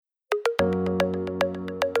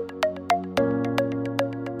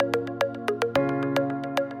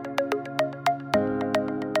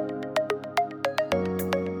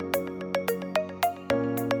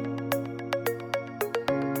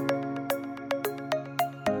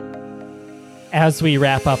As we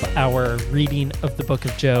wrap up our reading of the book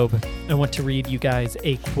of Job, I want to read you guys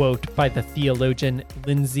a quote by the theologian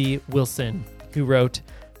Lindsey Wilson, who wrote,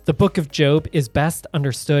 "The book of Job is best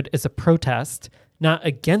understood as a protest, not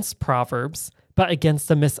against Proverbs, but against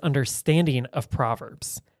the misunderstanding of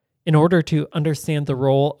Proverbs. In order to understand the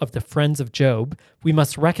role of the friends of Job, we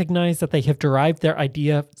must recognize that they have derived their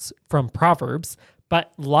ideas from Proverbs,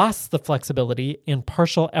 but lost the flexibility and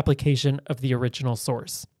partial application of the original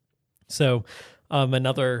source." So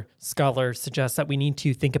another scholar suggests that we need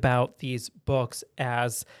to think about these books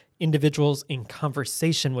as individuals in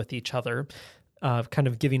conversation with each other, kind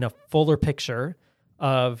of giving a fuller picture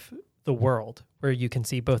of the world, where you can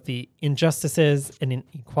see both the injustices and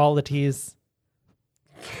inequalities.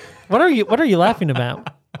 What are you laughing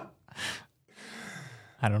about?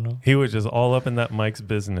 I don't know. He was just all up in that Mike's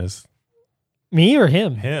business. Me or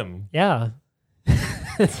him? Him. Yeah.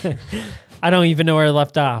 I don't even know where I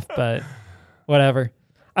left off, but whatever.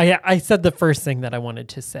 I said the first thing that I wanted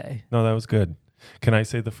to say. No, that was good. Can I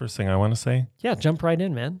say the first thing I want to say? Yeah, jump right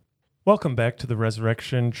in, man. Welcome back to the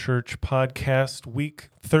Resurrection Church podcast, week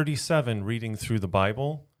 37, reading through the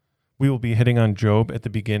Bible. We will be hitting on Job at the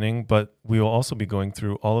beginning, but we will also be going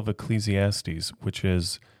through all of Ecclesiastes, which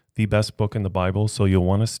is the best book in the Bible, so you'll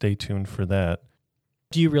want to stay tuned for that.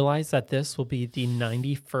 Do you realize that this will be the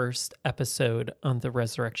 91st episode on the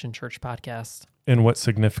Resurrection Church podcast? And what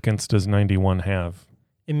significance does 91 have?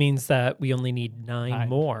 It means that we only need nine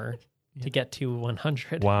more to get to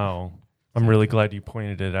 100. Wow. I'm really glad you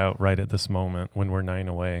pointed it out right at this moment when we're 9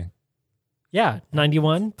 away. Yeah,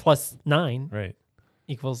 91 plus 9 Right.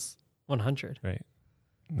 equals 100. Right.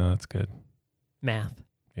 No, that's good. Math.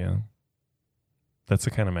 Yeah. That's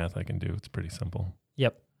the kind of math I can do. It's pretty simple.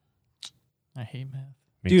 Yep. I hate math.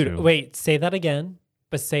 Me Dude, too. wait, say that again,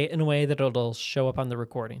 but say it in a way that it'll show up on the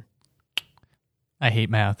recording. I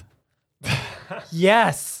hate math.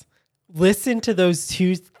 Yes. Listen to those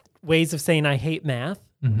two ways of saying I hate math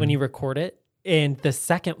when you record it. And the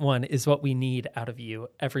second one is what we need out of you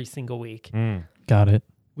every single week. Got it.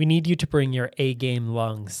 We need you to bring your A-game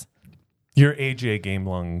lungs, Your AJ game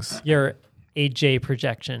lungs. your AJ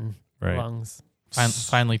projection Right. lungs.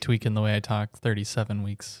 Finally tweaking the way I talk. 37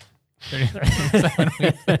 weeks. 37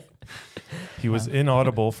 weeks. He was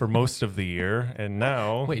inaudible for most of the year, and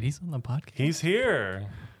now Wait, he's on the podcast? he's here.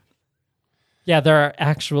 Yeah, there are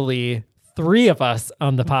actually 3 of us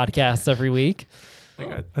on the podcast every week.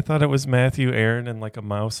 I thought it was Matthew, Aaron, and like a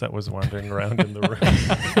mouse that was wandering around in the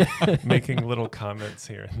room, making little comments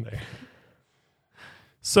here and there.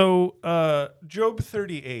 So, Job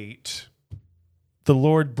 38, the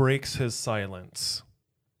Lord breaks his silence,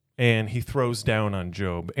 and he throws down on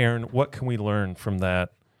Job. Aaron, what can we learn from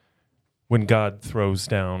that when God throws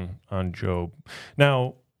down on Job?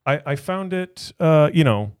 Now, I found it,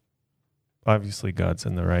 obviously God's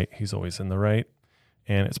in the right. He's always in the right.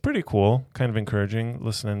 And it's pretty cool, kind of encouraging,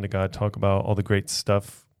 listening to God talk about all the great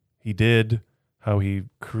stuff he did, how he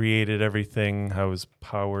created everything, how his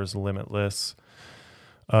power is limitless.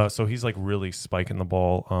 So he's like really spiking the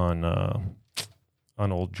ball on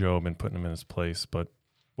old Job and putting him in his place. But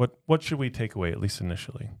what should we take away, at least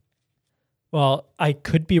initially? Well, I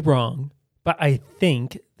could be wrong, but I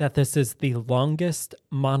think that this is the longest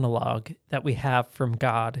monologue that we have from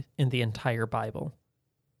God in the entire Bible.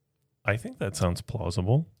 I think that sounds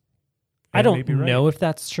plausible. I don't know if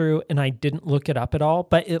that's true, and I didn't look it up at all,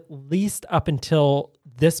 but at least up until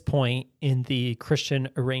this point in the Christian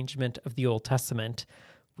arrangement of the Old Testament,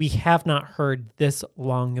 we have not heard this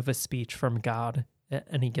long of a speech from God at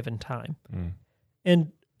any given time.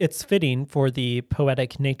 And it's fitting for the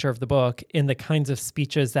poetic nature of the book in the kinds of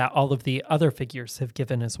speeches that all of the other figures have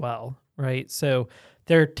given as well, right? So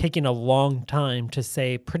they're taking a long time to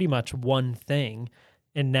say pretty much one thing,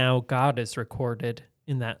 and now God is recorded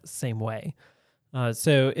in that same way.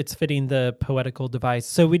 So it's fitting the poetical device.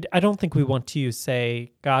 So I don't think we want to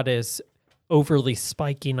say God is overly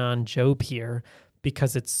spiking on Job here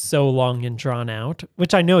because it's so long and drawn out,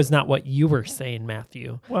 which I know is not what you were saying,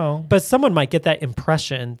 Matthew. Well, But someone might get that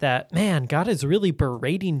impression that, man, God is really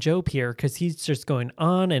berating Job here because he's just going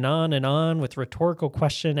on and on and on with rhetorical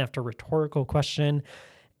question after rhetorical question.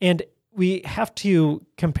 And we have to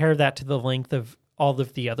compare that to the length of all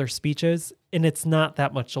of the other speeches, and it's not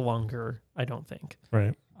that much longer, I don't think.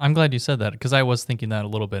 right. I'm glad you said that because I was thinking that a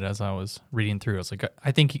little bit as I was reading through. I was like,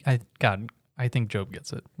 I think Job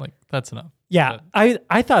gets it. Like, that's enough. Yeah,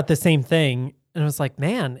 I thought the same thing, and I was like,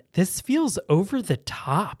 man, this feels over the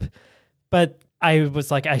top. But I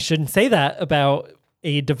was like, I shouldn't say that about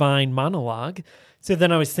a divine monologue. So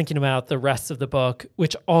then I was thinking about the rest of the book,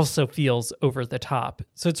 which also feels over the top.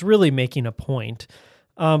 So it's really making a point.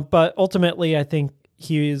 But ultimately, I think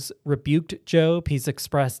he's rebuked Job. He's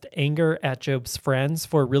expressed anger at Job's friends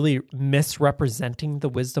for really misrepresenting the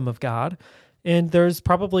wisdom of God. And there's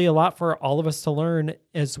probably a lot for all of us to learn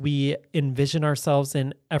as we envision ourselves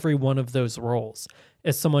in every one of those roles.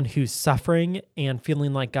 As someone who's suffering and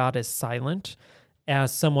feeling like God is silent,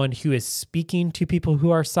 as someone who is speaking to people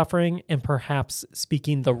who are suffering and perhaps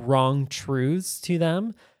speaking the wrong truths to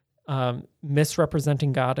them,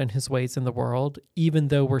 misrepresenting God and his ways in the world, even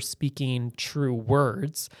though we're speaking true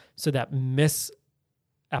words. So that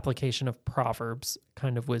misapplication of Proverbs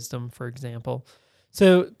kind of wisdom, for example.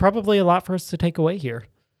 So probably a lot for us to take away here.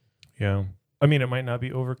 Yeah. I mean, it might not be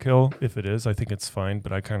overkill. If it is, I think it's fine,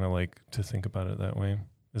 but I kind of like to think about it that way.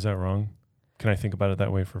 Is that wrong? Can I think about it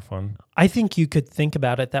that way for fun? I think you could think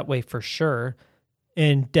about it that way for sure.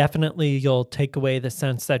 And definitely you'll take away the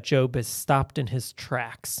sense that Job is stopped in his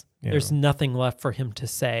tracks. Yeah. There's nothing left for him to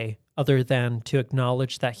say other than to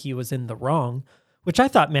acknowledge that he was in the wrong, which I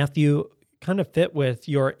thought, Matthew, kind of fit with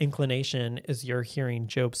your inclination as you're hearing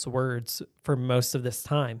Job's words for most of this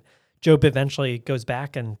time. Job eventually goes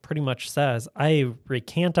back and pretty much says, I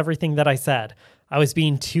recant everything that I said. I was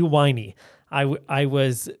being too whiny. I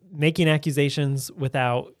was making accusations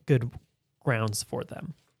without good grounds for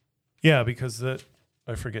them. Yeah, because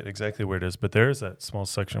I forget exactly where it is, but there's that small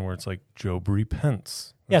section where it's like Job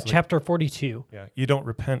repents. Yeah, It's like, chapter 42. yeah, you don't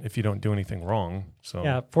repent if you don't do anything wrong. So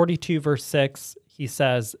Yeah, 42 verse 6, he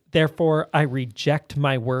says, Therefore I reject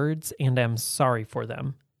my words and am sorry for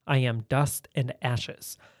them. I am dust and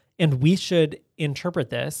ashes. And we should interpret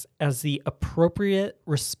this as the appropriate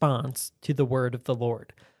response to the word of the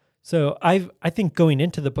Lord. So I think going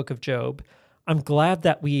into the book of Job, I'm glad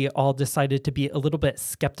that we all decided to be a little bit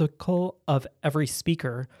skeptical of every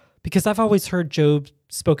speaker, because I've always heard Job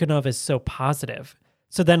spoken of as so positive.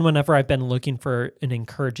 So then whenever I've been looking for an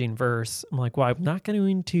encouraging verse, I'm like, well, I'm not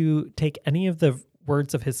going to take any of the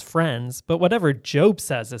words of his friends, but whatever Job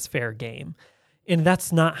says is fair game. And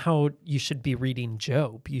that's not how you should be reading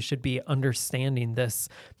Job. You should be understanding this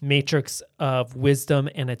matrix of wisdom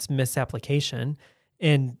and its misapplication,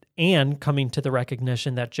 and coming to the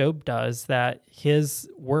recognition that Job does that his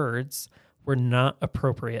words were not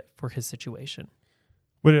appropriate for his situation.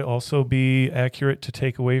 would it also be accurate to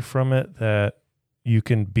take away from it that you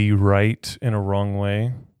can be right in a wrong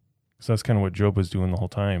way? Because that's kind of what Job was doing the whole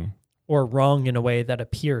time. Or wrong in a way that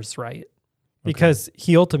appears right. Because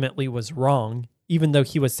he ultimately was wrong, even though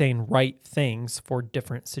he was saying right things for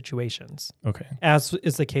different situations, Okay. as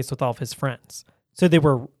is the case with all of his friends. So they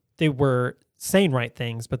were saying right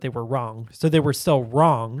things, but they were wrong. So they were still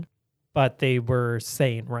wrong, but they were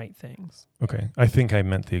saying right things. Okay. I think I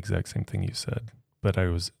meant the exact same thing you said, but I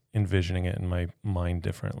was envisioning it in my mind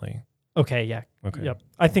differently. Okay, yeah. Okay. Yep.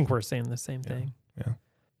 I think we're saying the same thing. Yeah.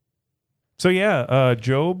 So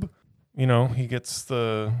Job, he gets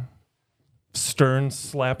the stern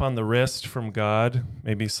slap on the wrist from God,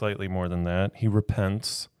 maybe slightly more than that. He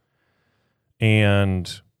repents.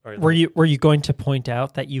 And Were you going to point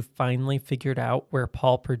out that you finally figured out where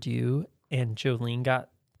Paul Perdue and Jolene got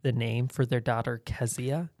the name for their daughter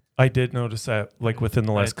Kezia? I did notice that, like, within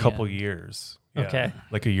the last At the couple end. years. Okay.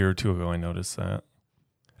 Like a year or two ago, I noticed that.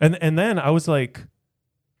 And then I was like,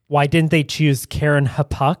 Why didn't they choose Karen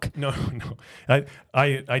Hapuk? no.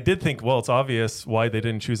 I did think, well, it's obvious why they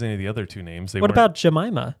didn't choose any of the other two names. What about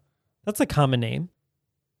Jemima? That's a common name.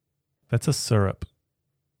 That's a syrup.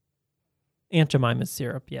 Aunt Jemima's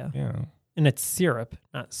syrup, yeah. Yeah. And it's syrup,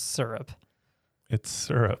 not syrup. It's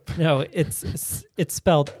syrup. No, it's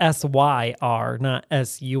spelled S-Y-R, not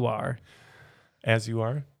S-U-R. As you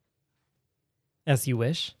are. As you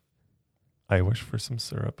wish. I wish for some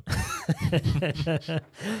syrup.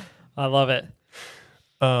 I love it.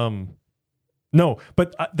 No,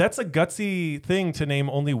 but that's a gutsy thing to name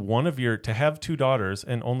only one of to have two daughters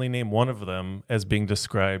and only name one of them as being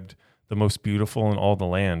described the most beautiful in all the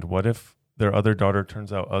land. What if their other daughter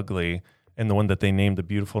turns out ugly and the one that they named the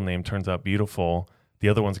beautiful name turns out beautiful? The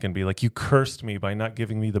other one's going to be like, you cursed me by not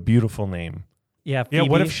giving me the beautiful name. Yeah, Yeah,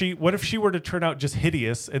 Phoebe, what if she were to turn out just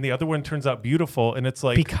hideous and the other one turns out beautiful and it's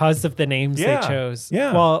like, because of the names Yeah, they chose.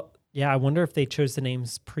 yeah. Well, yeah, I wonder if they chose the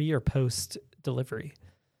names pre or post delivery.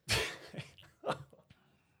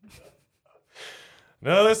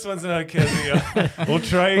 no, this one's not Kezia. We'll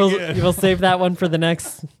try again. We'll save that one for the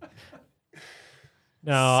next.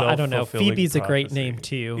 No, I don't know. Self-fulfilling Phoebe's a great prophecy. name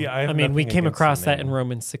too. Yeah, I have mean, we nothing came against across the that in name.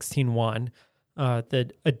 Romans 16:1,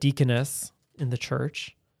 a deaconess in the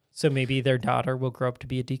church. So maybe their daughter will grow up to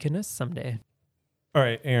be a deaconess someday. All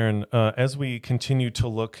right, Aaron, as we continue to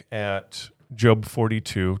look at Job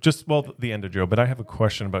 42, the end of Job, but I have a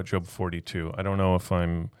question about Job 42. I don't know if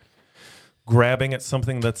I'm grabbing at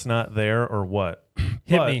something that's not there or what?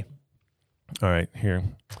 Hit me. All right, here.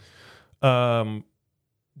 God's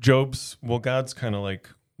kind of like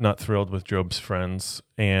not thrilled with Job's friends,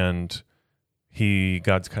 and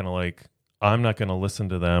God's kind of like, I'm not going to listen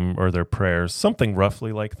to them or their prayers, something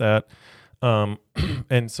roughly like that.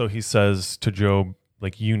 And so he says to Job,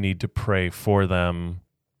 like, you need to pray for them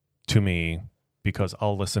to me because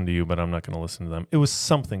I'll listen to you, but I'm not going to listen to them. It was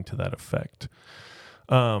something to that effect.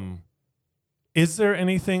 Is there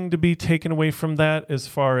anything to be taken away from that as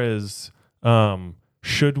far as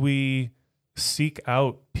should we seek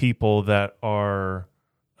out people that are,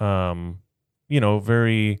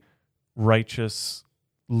 very righteous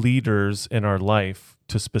leaders in our life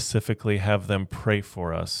to specifically have them pray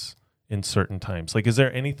for us in certain times? Like, is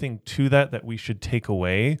there anything to that we should take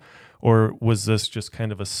away? Or was this just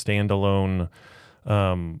kind of a standalone,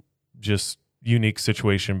 just unique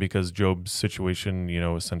situation because Job's situation,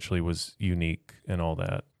 essentially was unique and all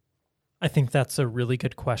that? I think that's a really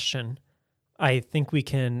good question. I think we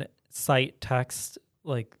can cite text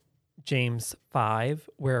like James 5,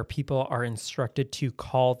 where people are instructed to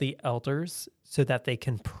call the elders so that they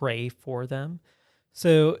can pray for them.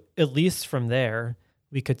 So at least from there,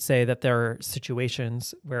 we could say that there are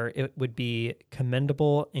situations where it would be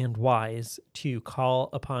commendable and wise to call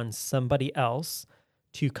upon somebody else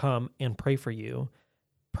to come and pray for you,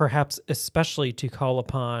 perhaps especially to call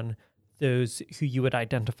upon those who you would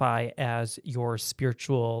identify as your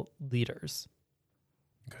spiritual leaders.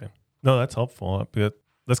 Okay. No, that's helpful.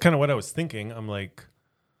 That's kind of what I was thinking. I'm like,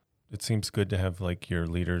 it seems good to have like your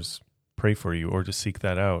leaders pray for you or to seek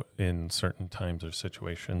that out in certain times or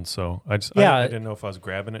situations. So I didn't know if I was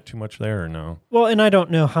grabbing it too much there or no. Well, and I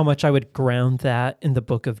don't know how much I would ground that in the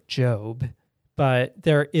book of Job, but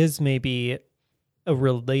there is maybe a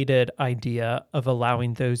related idea of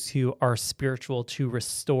allowing those who are spiritual to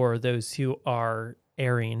restore those who are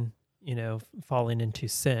erring, falling into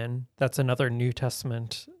sin. That's another New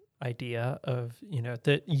Testament idea of,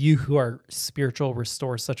 that you who are spiritual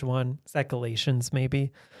restore such one. Is that Galatians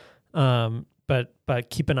maybe? But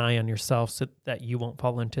keep an eye on yourself so that you won't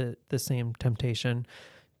fall into the same temptation.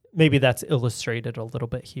 Maybe that's illustrated a little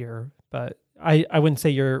bit here, but I wouldn't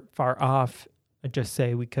say you're far off. I'd just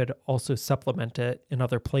say we could also supplement it in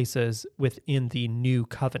other places within the new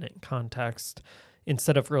covenant context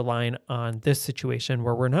instead of relying on this situation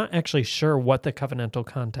where we're not actually sure what the covenantal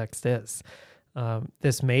context is.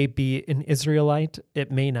 This may be an Israelite. It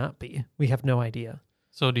may not be. We have no idea.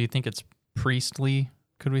 So do you think it's priestly,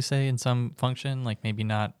 could we say, in some function? Like maybe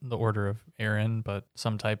not the order of Aaron, but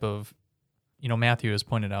some type of, Matthew has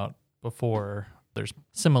pointed out before, there's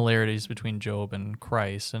similarities between Job and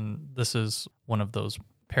Christ, and this is one of those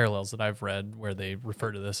parallels that I've read where they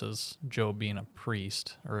refer to this as Job being a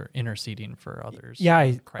priest or interceding for others.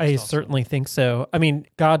 Yeah, I certainly think so. I mean,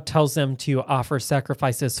 God tells them to offer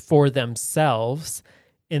sacrifices for themselves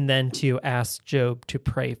and then to ask Job to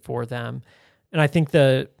pray for them. And I think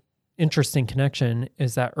the interesting connection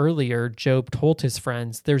is that earlier Job told his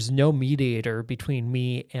friends, there's no mediator between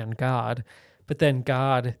me and God, but then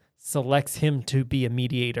God selects him to be a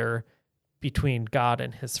mediator between God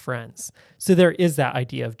and his friends. So there is that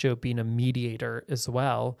idea of Job being a mediator as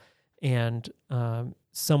well, and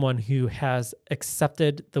someone who has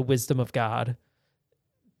accepted the wisdom of God,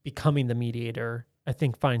 becoming the mediator, I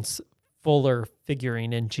think finds fuller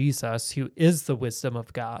figuring in Jesus, who is the wisdom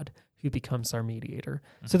of God, who becomes our mediator.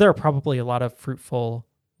 Mm-hmm. So there are probably a lot of fruitful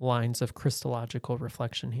lines of Christological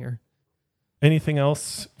reflection here. Anything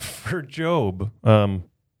else for Job?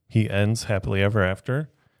 He ends happily ever after,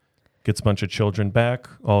 gets a bunch of children back,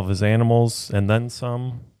 all of his animals, and then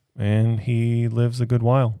some, and he lives a good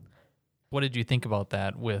while. What did you think about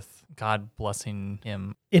that with God blessing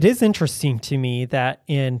him? It is interesting to me that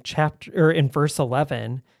in verse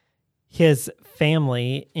 11, his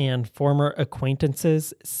family and former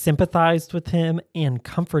acquaintances sympathized with him and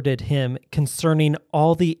comforted him concerning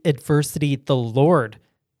all the adversity the Lord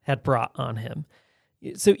had brought on him.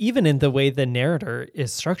 So even in the way the narrator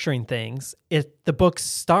is structuring things, the book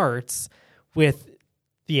starts with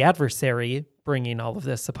the adversary bringing all of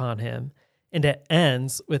this upon him, and it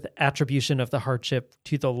ends with attribution of the hardship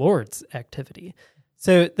to the Lord's activity.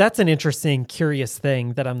 So that's an interesting, curious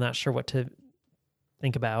thing that I'm not sure what to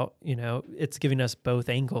think about. It's giving us both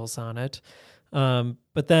angles on it.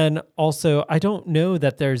 But then also, I don't know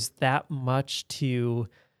that there's that much to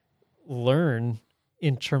learn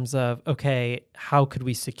in terms of, okay, how could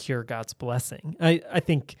we secure God's blessing? I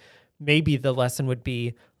think maybe the lesson would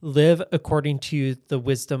be live according to the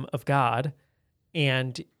wisdom of God,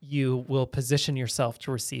 and you will position yourself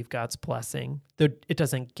to receive God's blessing, though it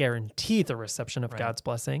doesn't guarantee the reception of God's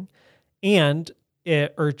blessing. And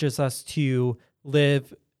it urges us to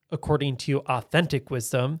live according to authentic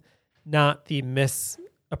wisdom, not the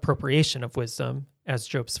misappropriation of wisdom, as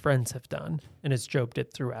Job's friends have done, and as Job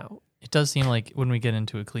did throughout. It does seem like when we get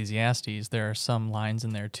into Ecclesiastes, there are some lines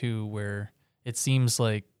in there too where it seems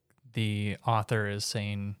like the author is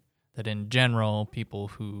saying that in general, people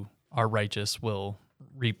who are righteous will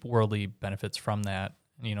reap worldly benefits from that.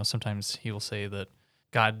 You know, sometimes he will say that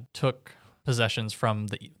God took possessions from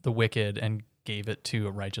the wicked and gave it to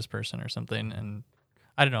a righteous person or something. And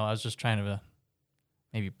I don't know, I was just trying to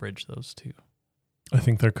maybe bridge those two. I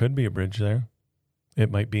think there could be a bridge there. It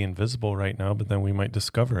might be invisible right now, but then we might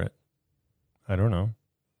discover it. I don't know.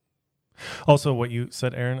 Also, what you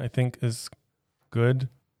said, Aaron, I think is good.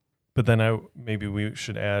 But then maybe we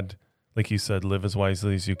should add, like you said, live as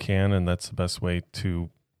wisely as you can, and that's the best way to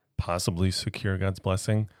possibly secure God's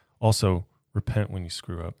blessing. Also, repent when you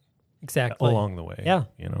screw up. Exactly. Along the way. Yeah.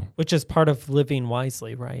 You know. Which is part of living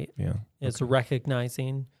wisely, right? Yeah. Is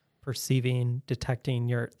recognizing, perceiving, detecting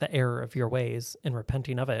the error of your ways and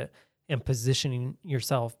repenting of it and positioning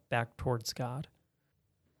yourself back towards God.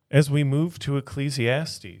 As we move to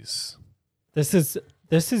Ecclesiastes. This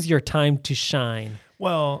is your time to shine.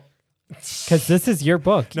 Well, because this is your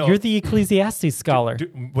book. No. You're the Ecclesiastes scholar.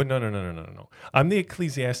 No. I'm the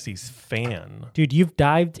Ecclesiastes fan. Dude, you've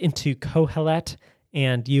dived into Kohelet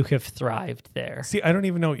and you have thrived there. See, I don't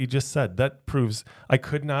even know what you just said. That proves I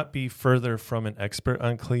could not be further from an expert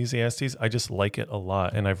on Ecclesiastes. I just like it a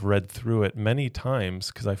lot, and I've read through it many times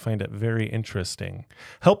because I find it very interesting,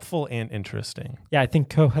 helpful and interesting. Yeah, I think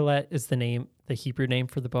Kohelet is the Hebrew name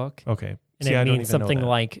for the book. Okay. And it means something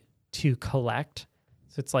like to collect.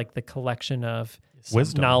 So it's like the collection of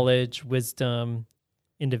wisdom, knowledge, wisdom,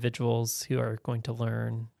 individuals who are going to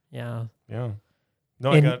learn. Yeah. Yeah.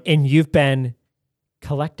 No, and you've been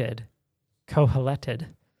collected, Koheleted.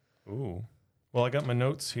 Ooh. Well, I got my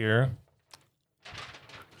notes here.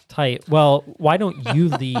 Tight. Well, why don't you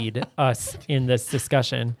lead us in this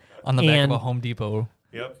discussion? On the back of a Home Depot.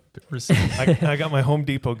 Yep. I got my Home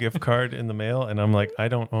Depot gift card in the mail, and I'm like, I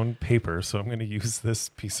don't own paper, so I'm going to use this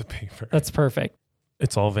piece of paper. That's perfect.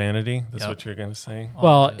 It's all vanity? That's what you're going to say?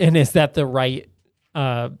 Well, and is that the right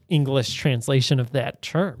English translation of that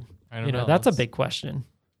term? I don't know. That's a big question.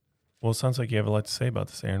 Well, it sounds like you have a lot to say about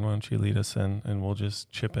this, Aaron. Why don't you lead us in, and we'll just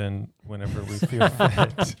chip in whenever we feel fit.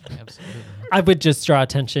 Absolutely. I would just draw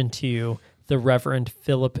attention to the Reverend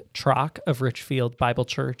Philip Trock of Richfield Bible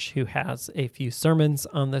Church, who has a few sermons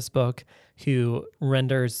on this book, who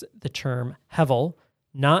renders the term hevel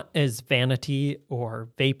not as vanity or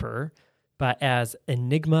vapor, but as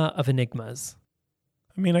enigma of enigmas.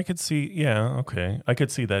 I mean, I could see, I could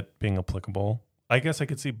see that being applicable. I guess I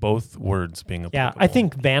could see both words being applicable. Yeah, I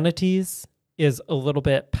think vanities is a little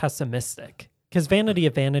bit pessimistic, because vanity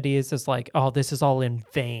of vanities is like, oh, this is all in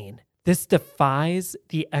vain. This defies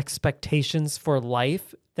the expectations for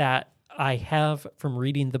life that I have from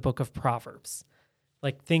reading the book of Proverbs.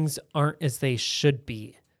 Like, things aren't as they should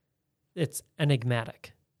be. It's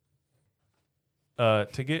enigmatic. To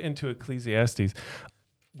get into Ecclesiastes,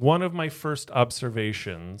 one of my first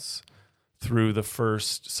observations through the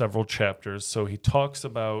first several chapters, so he talks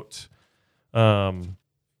about, kind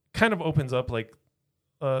of opens up like,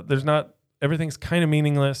 everything's kind of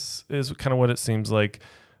meaningless, is kind of what it seems like.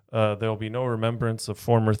 There will be no remembrance of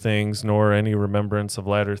former things, nor any remembrance of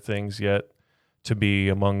latter things yet to be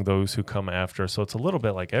among those who come after. So it's a little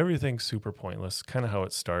bit like everything's super pointless, kind of how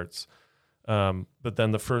it starts. But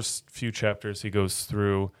then the first few chapters, he goes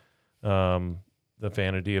through the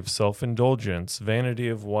vanity of self-indulgence, vanity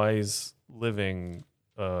of wise living.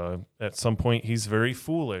 At some point, he's very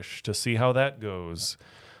foolish, to see how that goes.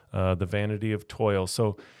 The vanity of toil.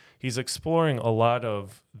 So he's exploring a lot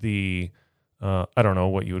of the I don't know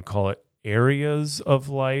what you would call it, areas of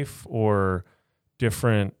life or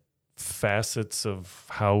different facets of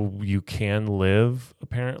how you can live,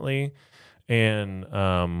 apparently. And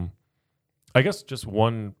I guess just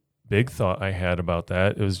one big thought I had about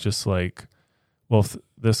that, it was just like, well,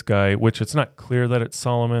 this guy, which it's not clear that it's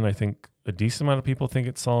Solomon. I think a decent amount of people think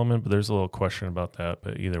it's Solomon, but there's a little question about that.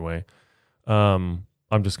 But either way, I'm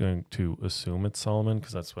just going to assume it's Solomon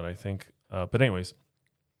because that's what I think. But anyways,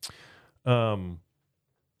 he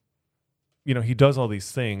does all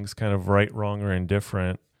these things, kind of right, wrong, or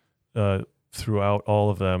indifferent, throughout all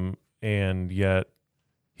of them, and yet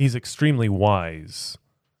he's extremely wise.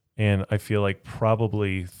 And I feel like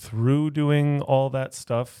probably through doing all that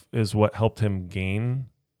stuff is what helped him gain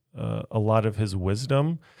a lot of his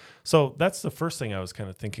wisdom. So that's the first thing I was kind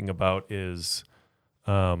of thinking about is,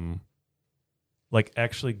 like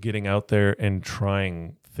actually getting out there and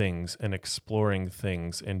trying things and exploring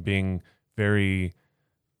things and being very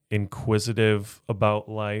inquisitive about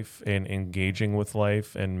life and engaging with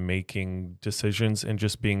life and making decisions and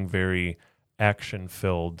just being very action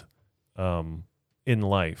filled in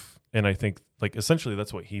life. And I think like essentially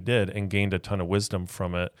that's what he did and gained a ton of wisdom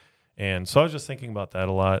from it. And so I was just thinking about that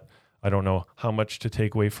a lot. I don't know how much to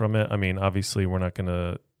take away from it. I mean, obviously we're not going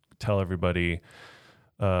to tell everybody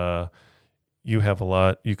you have a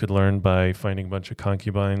lot you could learn by finding a bunch of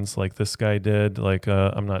concubines like this guy did. Like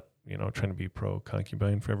I'm not trying to be pro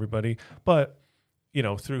concubine for everybody, but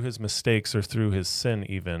through his mistakes or through his sin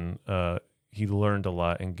even, he learned a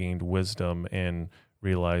lot and gained wisdom and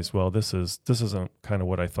realized, well, this isn't kind of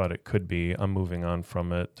what I thought it could be. I'm moving on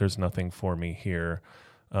from it. There's nothing for me here.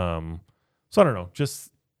 So I don't know,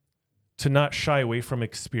 just to not shy away from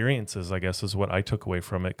experiences, I guess, is what I took away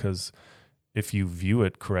from it. Because if you view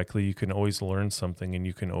it correctly, you can always learn something and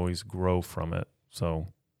you can always grow from it. So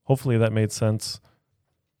hopefully that made sense.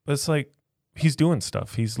 But it's like he's doing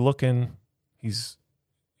stuff. He's looking. He's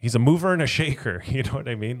a mover and a shaker. You know what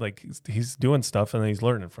I mean? Like he's doing stuff and then he's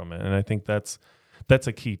learning from it. And I think that's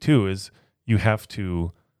a key too. Is you have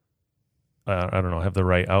to I don't know, have the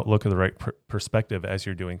right outlook or the right perspective as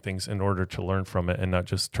you're doing things in order to learn from it and not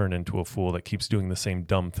just turn into a fool that keeps doing the same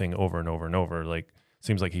dumb thing over and over and over. Like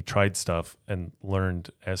seems like he tried stuff and learned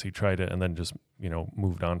as he tried it and then just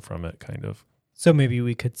moved on from it kind of. So maybe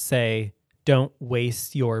we could say, don't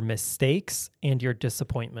waste your mistakes and your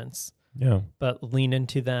disappointments. Yeah. But lean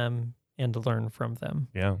into them and learn from them.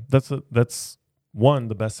 Yeah. That's one,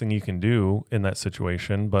 the best thing you can do in that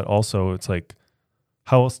situation. But also it's like,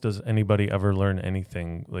 how else does anybody ever learn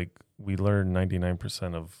anything? Like we learn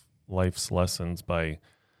 99% of life's lessons by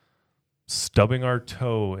stubbing our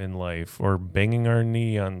toe in life or banging our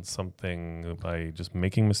knee on something, by just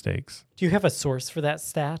making mistakes. Do you have a source for that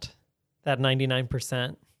stat? That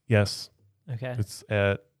 99%? Yes. Okay. It's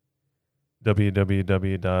at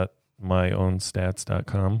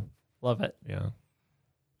www.myown.stats.com. Love it. Yeah.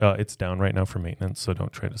 It's down right now for maintenance, so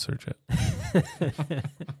don't try to search it.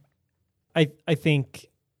 I think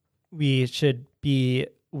we should be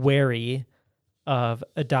wary of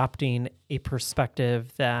adopting a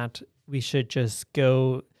perspective that we should just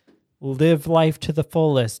go live life to the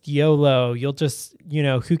fullest, YOLO. You'll just,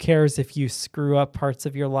 who cares if you screw up parts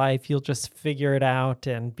of your life? You'll just figure it out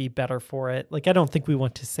and be better for it. Like, I don't think we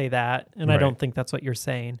want to say that, and right. I don't think that's what you're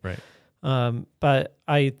saying. Right. But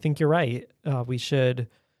I think you're right. We should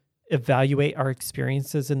evaluate our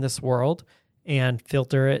experiences in this world and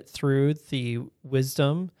filter it through the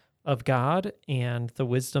wisdom of God and the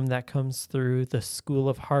wisdom that comes through the school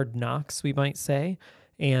of hard knocks, we might say,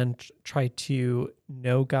 and try to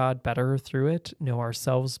know God better through it, know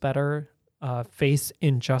ourselves better, face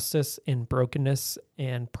injustice and brokenness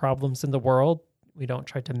and problems in the world. We don't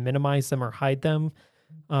try to minimize them or hide them,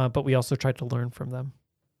 but we also try to learn from them.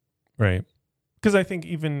 Right. Because I think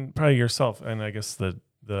even probably yourself, and I guess the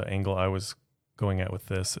angle I was going at with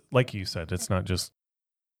this, like you said, it's not just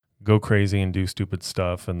go crazy and do stupid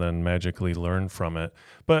stuff and then magically learn from it.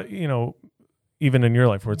 But, even in your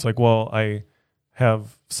life where it's like, well, I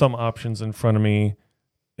have some options in front of me.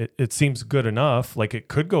 It seems good enough. Like it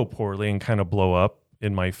could go poorly and kind of blow up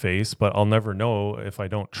in my face, but I'll never know if I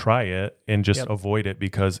don't try it and just avoid it,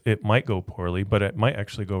 because it might go poorly, but it might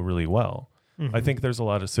actually go really well. Mm-hmm. I think there's a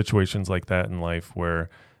lot of situations like that in life where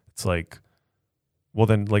it's like, well,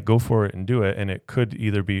 then like go for it and do it. And it could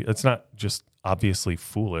either be, it's not just obviously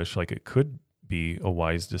foolish. Like it could be a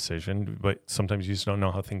wise decision, but sometimes you just don't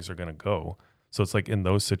know how things are going to go. So it's like in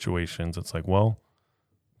those situations, it's like, well,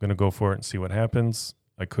 I'm going to go for it and see what happens.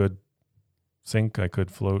 I could sink, I could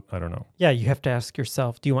float. I don't know. Yeah. You have to ask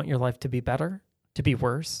yourself, do you want your life to be better, to be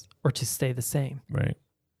worse, or to stay the same? Right.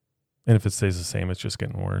 And if it stays the same, it's just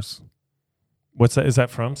getting worse. What's that? Is that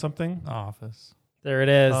from something? Office. There it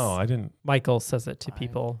is. Oh, I didn't. Michael says it to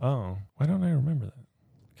people. Oh, why don't I remember that?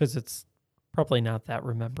 Because it's probably not that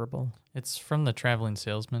rememberable. It's from the Traveling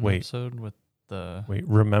Salesman episode with the... Wait,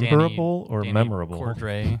 rememberable or Danny memorable?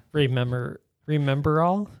 Cordray. Remember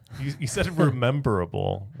all? You said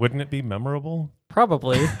rememberable. Wouldn't it be memorable?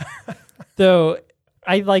 Probably. Though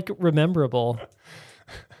I like rememberable.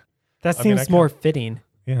 That seems more fitting.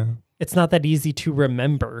 Yeah. It's not that easy to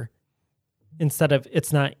remember. Instead of,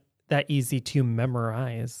 it's not that easy to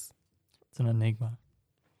memorize. It's an enigma.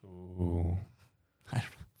 Ooh.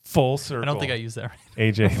 Full circle. I don't think I used that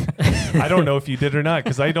right. AJ, I don't know if you did or not,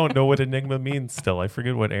 because I don't know what enigma means still. I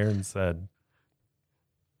forget what Aaron said.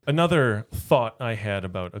 Another thought I had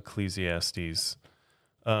about Ecclesiastes,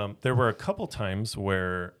 there were a couple times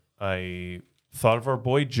where I thought of our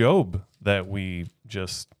boy Job that we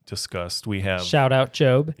just discussed. We have... Shout out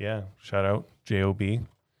Job. Yeah, shout out Job.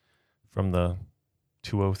 from the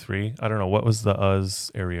 203. I don't know. What was the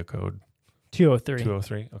US area code? 203.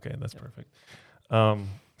 203? Okay, that's perfect.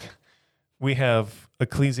 We have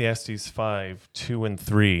Ecclesiastes 5, 2 and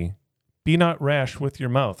 3. Be not rash with your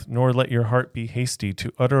mouth, nor let your heart be hasty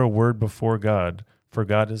to utter a word before God, for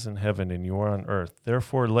God is in heaven and you are on earth.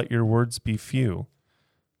 Therefore, let your words be few.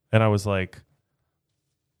 And I was like,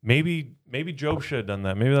 maybe Job should have done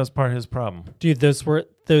that. Maybe that's part of his problem. Dude,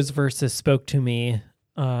 those verses spoke to me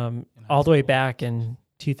all the way back in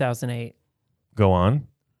 2008. Go on.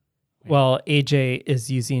 Well, AJ is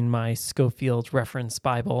using my Schofield Reference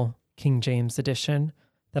Bible, King James edition,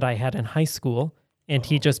 that I had in high school, and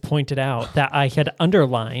he just pointed out that I had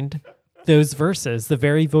underlined those verses, the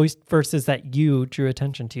very verses that you drew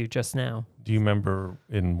attention to just now. Do you remember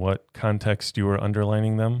in what context you were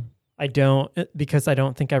underlining them? I don't, because I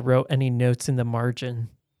don't think I wrote any notes in the margin.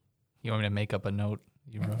 You want me to make up a note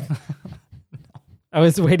you wrote? I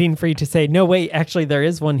was waiting for you to say, no, wait, actually, there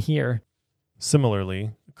is one here.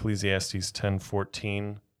 Similarly, Ecclesiastes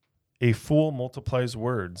 10:14, a fool multiplies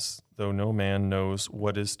words, though no man knows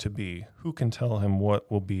what is to be. Who can tell him what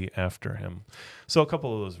will be after him? So a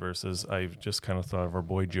couple of those verses, I've just kind of thought of our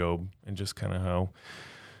boy Job and just kind of how,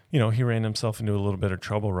 he ran himself into a little bit of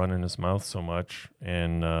trouble running his mouth so much.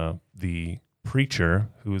 And the preacher,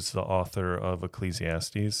 who's the author of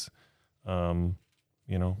Ecclesiastes,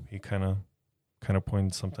 he kind of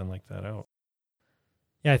pointed something like that out.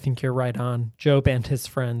 Yeah, I think you're right on. Job and his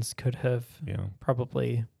friends could have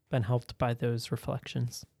probably been helped by those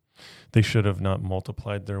reflections. They should have not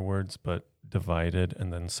multiplied their words, but divided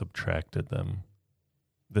and then subtracted them.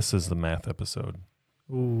 This is the math episode.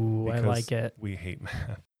 Ooh, I like it. We hate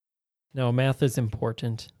math. No, math is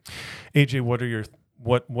important. AJ,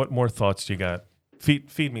 what more thoughts do you got?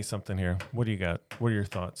 Feed me something here. What do you got? What are your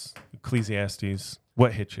thoughts? Ecclesiastes.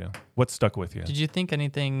 What hit you? What stuck with you? Did you think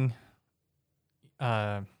anything?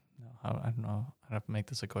 I don't know how to make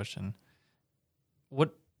this a question.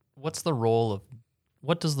 What does the role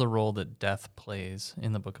that death plays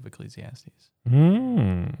in the book of Ecclesiastes?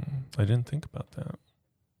 I didn't think about that.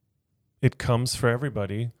 It comes for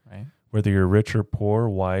everybody, right? Whether you're rich or poor,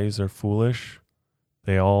 wise or foolish,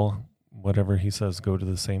 they all, whatever he says, go to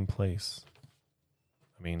the same place.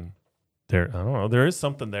 I mean, I don't know. There is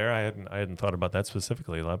something there. I hadn't thought about that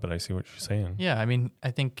specifically a lot, but I see what you're saying. Yeah, I mean,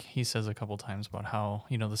 I think he says a couple times about how,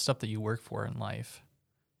 the stuff that you work for in life,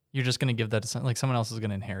 you're just going to give that to like someone else is going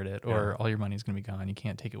to inherit it, or all your money's going to be gone. You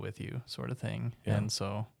can't take it with you, sort of thing. Yeah. And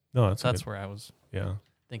so that's where I was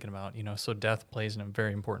thinking about, so death plays in a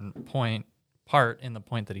very important part in the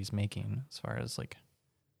point that he's making, as far as like,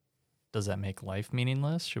 does that make life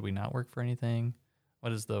meaningless? Should we not work for anything?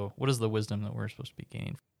 What is the wisdom that we're supposed to be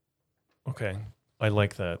gaining? Okay. I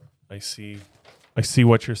like that. I see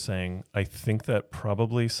what you're saying. I think that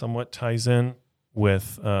probably somewhat ties in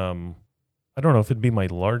with, I don't know if it'd be my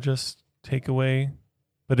largest takeaway,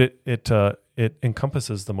 but it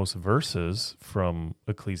encompasses the most verses from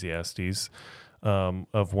Ecclesiastes,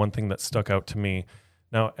 of one thing that stuck out to me.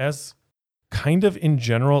 Now, as kind of in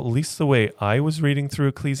general, at least the way I was reading through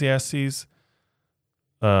Ecclesiastes,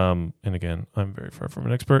 and again, I'm very far from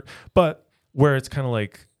an expert, but where it's kind of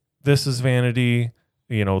like, this is vanity,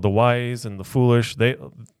 the wise and the foolish,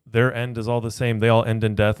 their end is all the same. They all end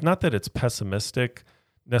in death. Not that it's pessimistic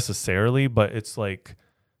necessarily, but it's like,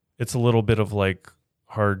 it's a little bit of like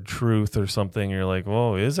hard truth or something. You're like,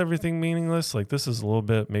 well, is everything meaningless? Like, this is a little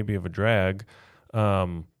bit maybe of a drag.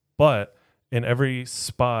 But in every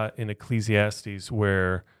spot in Ecclesiastes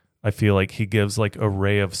where I feel like he gives like a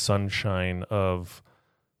ray of sunshine of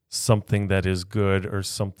something that is good, or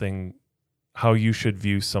something, how you should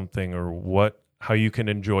view something, or how you can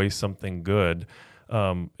enjoy something good.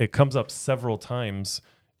 It comes up several times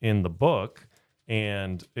in the book,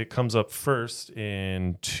 and it comes up first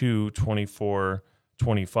in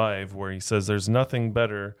 2:24-25, where he says there's nothing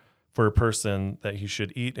better for a person that he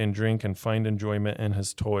should eat and drink and find enjoyment in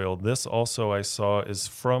his toil. This also I saw is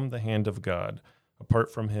from the hand of God.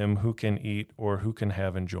 Apart from him, who can eat or who can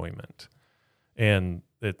have enjoyment? And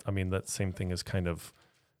that same thing is kind of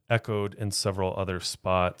echoed in several other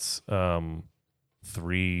spots,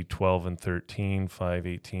 3:12 and 13,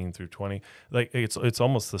 5:18-20. Like it's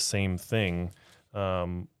almost the same thing,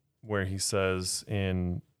 where he says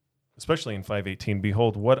especially in 5:18,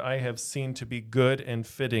 behold, what I have seen to be good and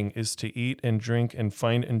fitting is to eat and drink and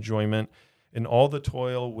find enjoyment in all the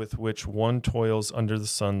toil with which one toils under the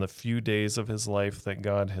sun the few days of his life that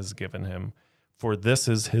God has given him. For this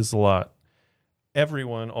is his lot.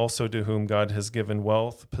 Everyone also to whom God has given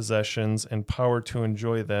wealth, possessions, and power to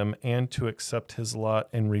enjoy them and to accept his lot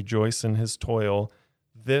and rejoice in his toil,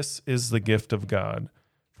 this is the gift of God.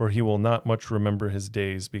 for he will not much remember his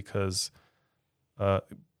days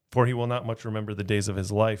for he will not much remember the days of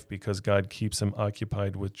his life, because God keeps him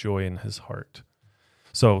occupied with joy in his heart.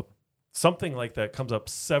 So something like that comes up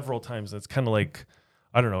several times. It's kind of like,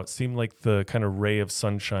 I don't know, it seemed like the kind of ray of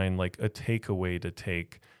sunshine, like a takeaway to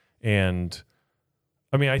take. And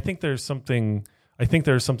I mean, I think there's something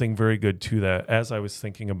very good to that. As I was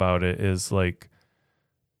thinking about it, is like,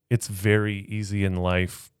 it's very easy in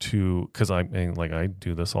life to, because I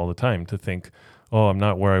do this all the time, to think, oh, I'm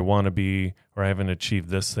not where I want to be, or I haven't achieved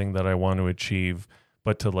this thing that I want to achieve,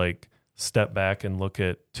 but to like step back and look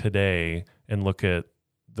at today and look at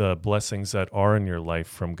the blessings that are in your life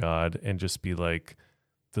from God and just be like,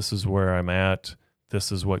 this is where I'm at.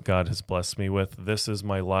 This is what God has blessed me with. This is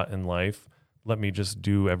my lot in life. Let me just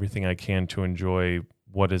do everything I can to enjoy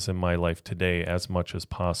what is in my life today as much as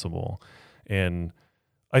possible. And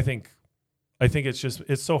I think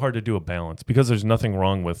it's so hard to do a balance, because there's nothing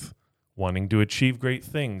wrong with wanting to achieve great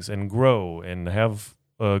things and grow and have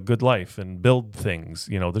a good life and build things.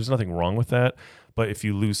 There's nothing wrong with that. But if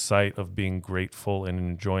you lose sight of being grateful and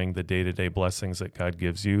enjoying the day-to-day blessings that God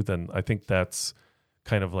gives you, then I think that's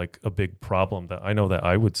kind of like a big problem that I know that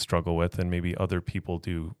I would struggle with, and maybe other people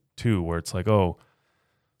do too, where it's like, oh,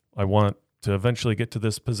 I want to eventually get to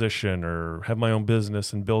this position or have my own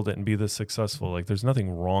business and build it and be this successful. Like, there's nothing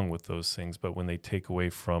wrong with those things, but when they take away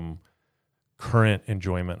from current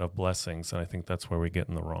enjoyment of blessings, and I think that's where we get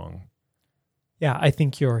in the wrong. Yeah, I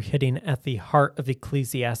think you're hitting at the heart of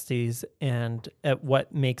Ecclesiastes and at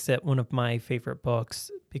what makes it one of my favorite books,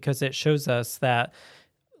 because it shows us that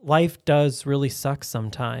life does really suck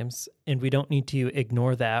sometimes, and we don't need to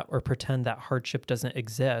ignore that or pretend that hardship doesn't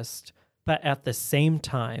exist. But at the same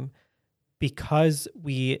time, because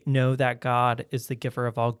we know that God is the giver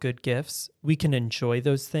of all good gifts, we can enjoy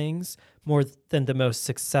those things more than the most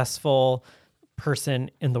successful person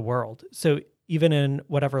in the world. So even in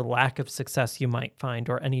whatever lack of success you might find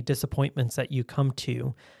or any disappointments that you come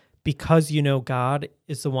to, because you know God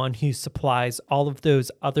is the one who supplies all of those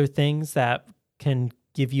other things that can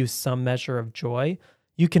give you some measure of joy,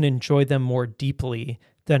 you can enjoy them more deeply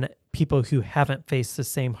than people who haven't faced the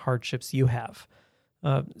same hardships you have.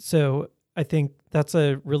 So I think that's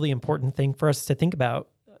a really important thing for us to think about.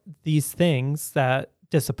 These things that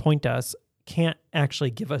disappoint us can't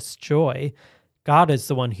actually give us joy. God is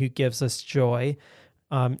the one who gives us joy,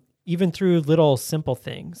 even through little simple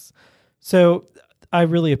things. So I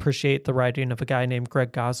really appreciate the writing of a guy named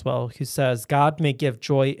Greg Goswell, who says, God may give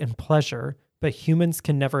joy and pleasure, but humans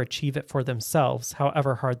can never achieve it for themselves,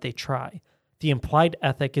 however hard they try. The implied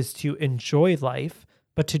ethic is to enjoy life,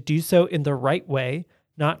 but to do so in the right way,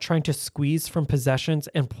 not trying to squeeze from possessions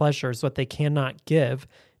and pleasures what they cannot give,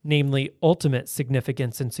 namely ultimate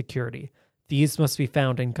significance and security. These must be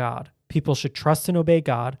found in God. People should trust and obey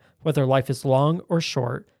God, whether life is long or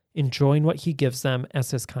short, enjoying what he gives them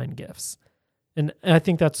as his kind gifts. And I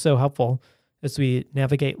think that's so helpful as we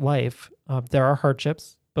navigate life. There are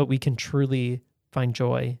hardships, but we can truly find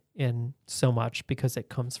joy in so much because it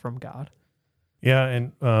comes from God. Yeah,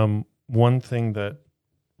 and one thing that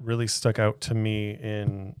really stuck out to me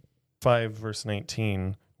in 5 verse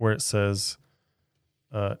 19, where it says,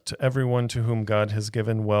 to everyone to whom God has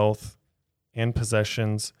given wealth and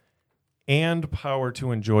possessions and power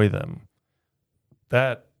to enjoy them.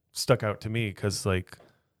 That stuck out to me because, like,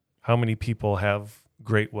 how many people have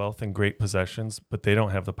great wealth and great possessions, but they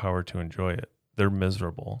don't have the power to enjoy it? They're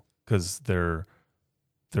miserable because their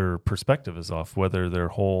perspective is off, whether their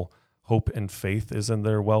whole hope and faith is in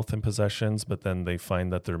their wealth and possessions, but then they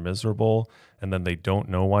find that they're miserable and then they don't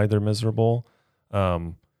know why they're miserable.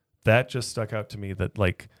 That just stuck out to me, that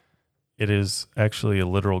like it is actually a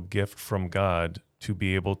literal gift from God to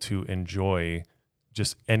be able to enjoy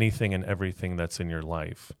just anything and everything that's in your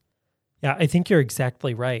life. Yeah, I think you're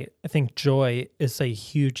exactly right. I think joy is a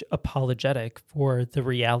huge apologetic for the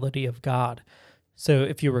reality of God. So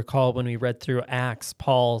if you recall, when we read through Acts,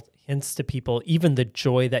 Paul hints to people, even the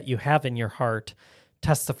joy that you have in your heart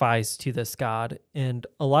testifies to this God. And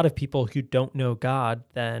a lot of people who don't know God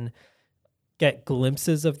then get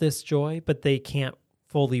glimpses of this joy, but they can't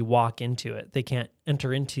fully walk into it. They can't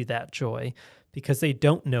enter into that joy because they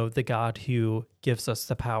don't know the God who gives us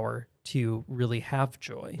the power to really have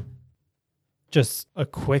joy. Just a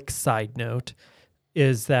quick side note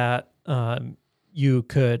is that you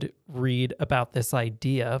could read about this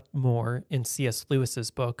idea more in C.S.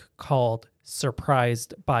 Lewis's book called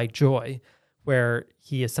Surprised by Joy, where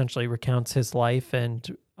he essentially recounts his life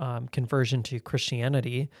and conversion to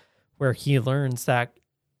Christianity, where he learns that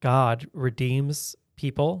God redeems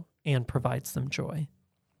people and provides them joy.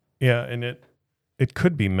 Yeah, and it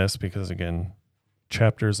could be missed because, again,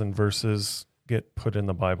 chapters and verses get put in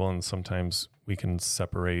the Bible, and sometimes we can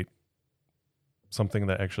separate something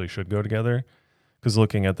that actually should go together. Because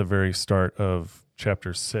looking at the very start of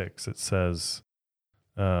chapter 6, it says,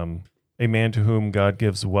 a man to whom God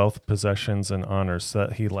gives wealth, possessions, and honor, so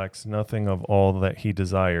that he lacks nothing of all that he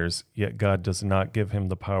desires, yet God does not give him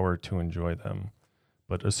the power to enjoy them,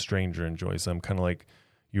 but a stranger enjoys them. Kind of like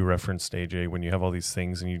you referenced, AJ, when you have all these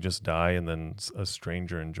things and you just die and then a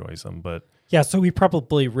stranger enjoys them. But Yeah, so we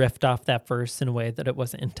probably riffed off that verse in a way that it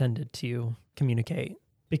wasn't intended to communicate,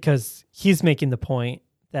 because he's making the point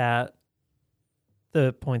that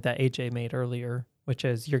AJ made earlier, which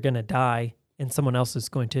is you're going to die and someone else is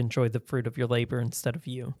going to enjoy the fruit of your labor instead of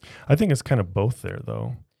you. I think it's kind of both there,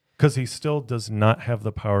 though, because he still does not have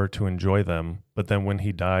the power to enjoy them, but then when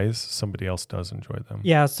he dies, somebody else does enjoy them.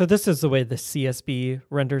 Yeah, so this is the way the CSB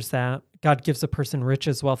renders that. God gives a person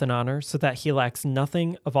riches, wealth, and honor so that he lacks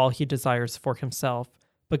nothing of all he desires for himself,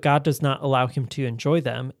 but God does not allow him to enjoy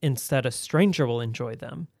them. Instead, a stranger will enjoy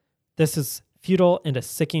them. This is futile and a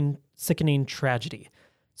sickening tragedy.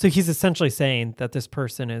 So he's essentially saying that this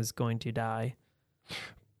person is going to die.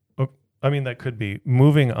 I mean, that could be.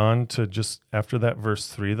 Moving on to just after that verse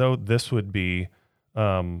 3, though, this would be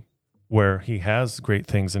where he has great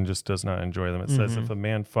things and just does not enjoy them. It says, if a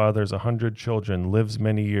man fathers 100 children, lives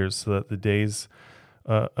many years, so that the days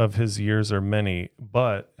of his years are many,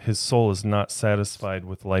 but his soul is not satisfied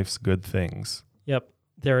with life's good things. Yep,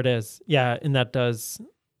 there it is. Yeah, and that does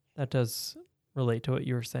relate to what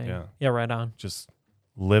you were saying. Yeah, right on. Just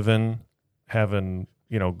living, having,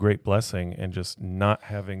 great blessing, and just not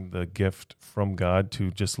having the gift from God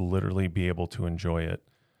to just literally be able to enjoy it.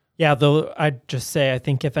 Yeah, though I'd just say, I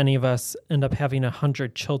think if any of us end up having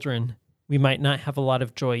 100 children, we might not have a lot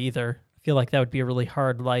of joy either. I feel like that would be a really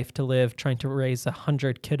hard life to live, trying to raise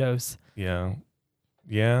 100 kiddos. Yeah.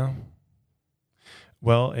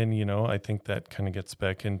 Well, and, I think that kind of gets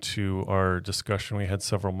back into our discussion we had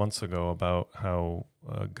several months ago about how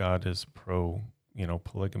God is pro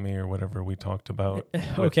polygamy or whatever we talked about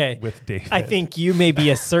with David. I think you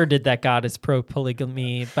maybe asserted that God is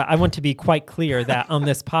pro-polygamy, but I want to be quite clear that on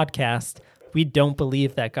this podcast, we don't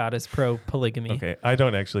believe that God is pro-polygamy. Okay, I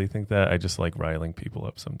don't actually think that. I just like riling people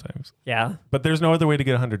up sometimes. Yeah. But there's no other way to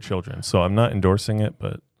get 100 children, so I'm not endorsing it,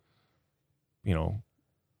 but,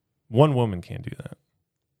 one woman can't do that.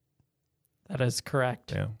 That is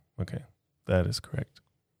correct. Yeah, okay. That is correct.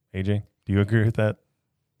 AJ, do you agree with that?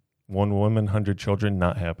 One woman, 100 children,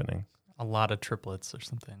 not happening. A lot of triplets or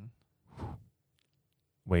something.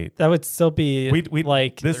 Wait. That would still be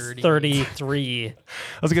like 33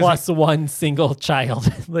 plus one single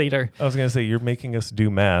child later. I was going to say, you're making us do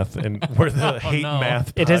math, and we're the hate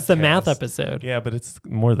math podcast. It is the math episode. Yeah, but it's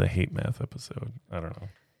more the hate math episode. I don't know.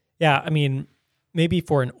 Yeah, I mean, maybe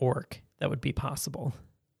for an orc, that would be possible.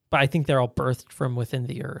 But I think they're all birthed from within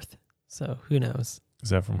the earth. So who knows?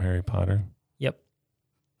 Is that from Harry Potter? Yep.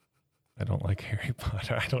 I don't like Harry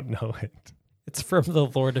Potter. I don't know it. It's from the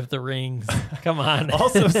Lord of the Rings. Come on.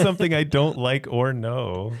 Also something I don't like or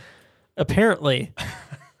know. Apparently.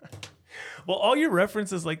 Well, all your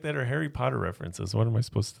references like that are Harry Potter references. What am I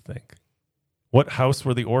supposed to think? What house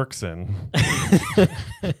were the orcs in?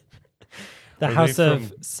 The house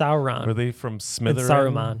of Sauron. Were they from Slytherin?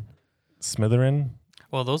 Saruman. Slytherin?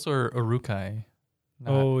 Well, those were Uruk-hai.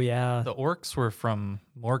 Oh, yeah. The orcs were from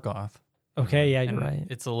Morgoth. Okay, yeah, you're right.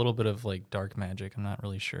 It's a little bit of like dark magic. I'm not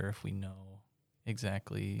really sure if we know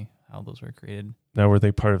exactly how those were created. Now, were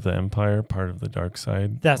they part of the Empire, part of the dark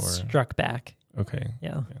side? That's struck back. Okay.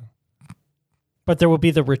 Yeah. But there will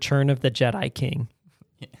be the return of the Jedi King.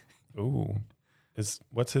 Ooh.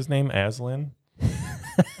 What's his name? Aslan?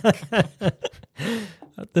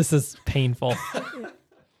 This is painful.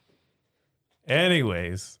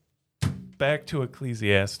 Anyways, back to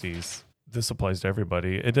Ecclesiastes. This applies to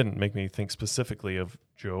everybody. It didn't make me think specifically of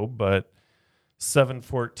Job, but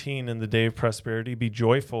 7:14, in the day of prosperity, be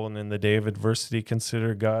joyful, and in the day of adversity,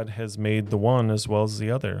 consider God has made the one as well as the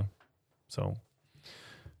other. So,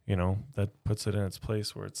 that puts it in its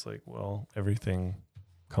place where it's like, well, everything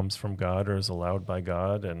comes from God or is allowed by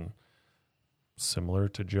God. And similar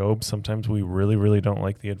to Job, sometimes we really, really don't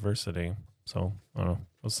like the adversity. So, I don't know.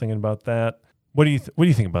 I was thinking about that. What do you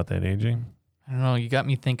think about that, AJ? I don't know. You got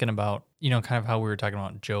me thinking about, kind of how we were talking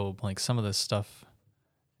about Job. Like some of this stuff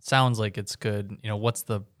sounds like it's good. What's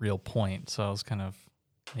the real point? So I was kind of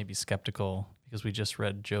maybe skeptical because we just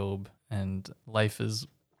read Job and life is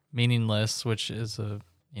meaningless, which is the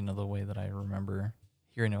way that I remember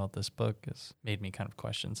hearing about this book has made me kind of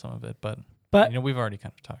question some of it. But we've already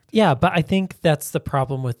kind of talked. Yeah, but I think that's the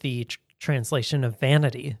problem with the translation of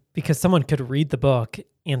vanity, because someone could read the book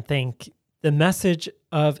and think the message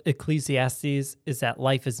of Ecclesiastes is that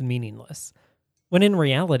life is meaningless. When in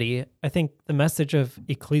reality, I think the message of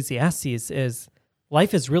Ecclesiastes is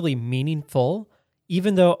life is really meaningful,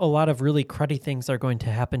 even though a lot of really cruddy things are going to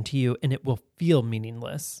happen to you and it will feel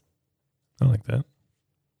meaningless. I like that.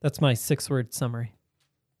 That's my 6-word summary.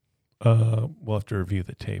 We'll have to review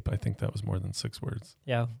the tape. I think that was more than 6 words.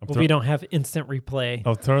 Yeah. Well, we don't have instant replay.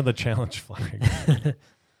 I'll throw the challenge flag.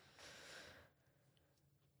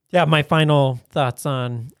 Yeah, my final thoughts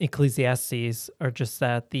on Ecclesiastes are just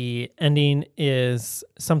that the ending is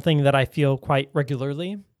something that I feel quite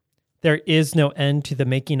regularly. There is no end to the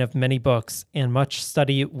making of many books, and much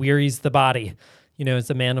study wearies the body. You know, as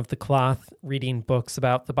a man of the cloth, reading books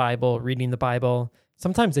about the Bible, reading the Bible,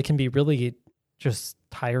 sometimes it can be really just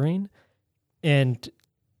tiring. And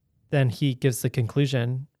then he gives the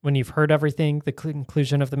conclusion. When you've heard everything, the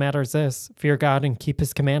conclusion of the matter is this: fear God and keep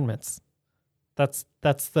his commandments. That's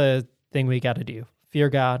the thing we got to do. Fear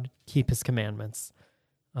God, keep his commandments.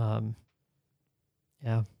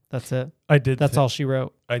 Yeah, that's it. That's all she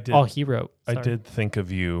wrote. All he wrote. Sorry. I did think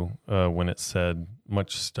of you when it said,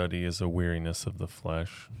 much study is a weariness of the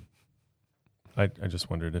flesh. I just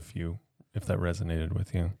wondered if that resonated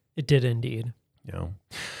with you. It did indeed. Yeah.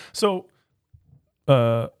 So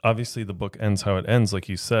obviously the book ends how it ends, like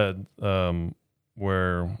you said,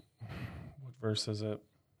 where, what verse is it?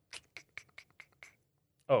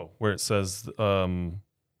 Oh, where it says, the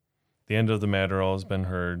end of the matter all has been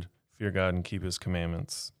heard, fear God and keep his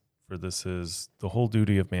commandments, for this is the whole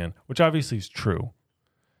duty of man, which obviously is true.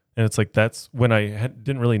 And it's like, that's when I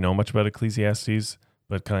didn't really know much about Ecclesiastes,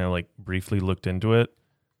 but kind of like briefly looked into it.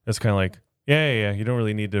 It's kind of like, yeah, you don't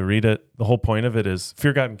really need to read it. The whole point of it is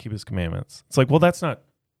fear God and keep his commandments. It's like, well, that's not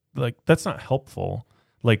helpful.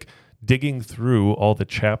 Like digging through all the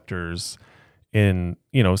chapters in,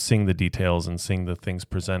 seeing the details and seeing the things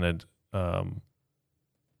presented,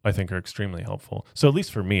 I think are extremely helpful. So at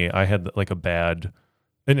least for me, I had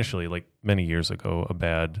initially, like many years ago, a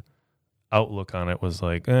bad outlook on it was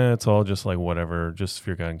like, it's all just like whatever, just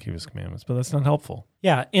fear God and keep his commandments. But that's not helpful.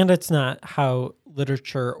 Yeah, and it's not how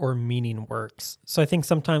literature or meaning works. So I think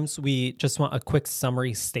sometimes we just want a quick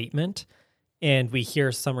summary statement, and we hear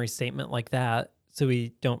a summary statement like that, so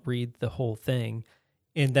we don't read the whole thing.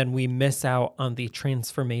 And then we miss out on the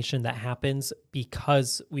transformation that happens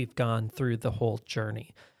because we've gone through the whole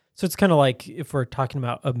journey. So it's kind of like if we're talking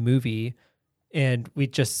about a movie and we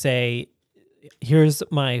just say, here's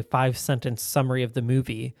my 5-sentence summary of the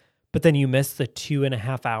movie, but then you miss the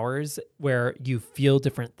 2.5 hours where you feel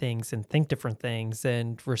different things and think different things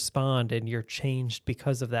and respond, and you're changed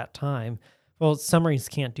because of that time. Well, summaries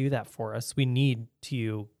can't do that for us. We need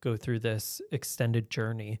to go through this extended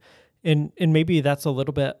journey. And maybe that's a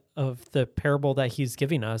little bit of the parable that he's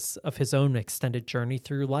giving us of his own extended journey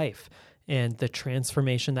through life and the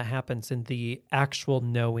transformation that happens in the actual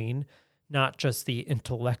knowing, not just the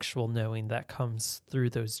intellectual knowing that comes through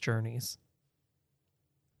those journeys.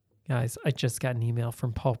 Guys, I just got an email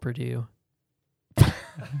from Paul Perdue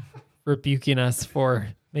rebuking us for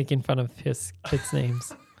making fun of his kids'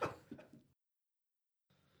 names.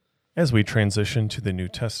 As we transition to the New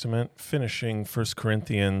Testament, finishing 1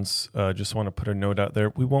 Corinthians, just want to put a note out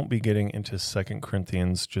there. We won't be getting into 2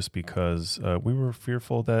 Corinthians just because we were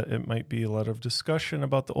fearful that it might be a lot of discussion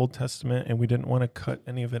about the Old Testament, and we didn't want to cut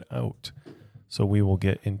any of it out. So we will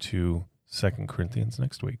get into 2 Corinthians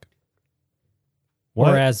next week.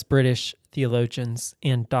 Or as British theologians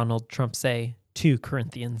and Donald Trump say, 2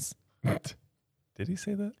 Corinthians. Did he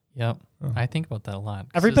say that? Yep. Oh. I think about that a lot.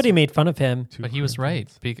 Everybody made fun of him. But he was right.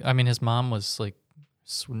 His mom was like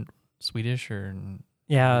Swedish or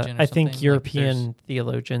yeah, I think European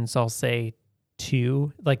theologians all say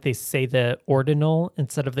 2, like they say the ordinal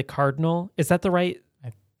instead of the cardinal. Is that the right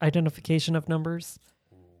identification of numbers?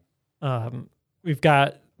 We've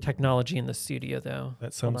got technology in the studio, though.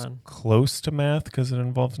 That sounds close to math because it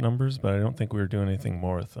involves numbers, but I don't think we were doing anything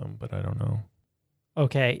more with them, but I don't know.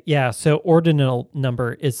 Okay, yeah, so ordinal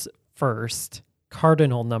number is first,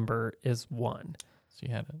 cardinal number is 1. So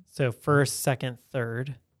you had it. So first, second,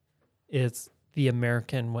 third is the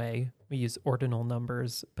American way. We use ordinal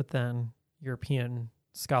numbers, but then European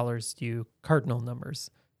scholars do cardinal numbers.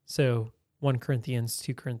 So 1 Corinthians,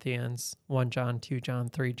 2 Corinthians, 1 John, 2 John,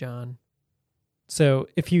 3 John. So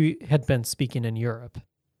if you had been speaking in Europe,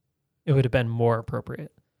 it would have been more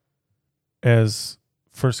appropriate. As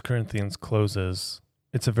 1 Corinthians closes,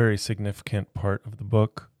 it's a very significant part of the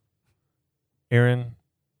book. Aaron,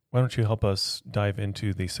 why don't you help us dive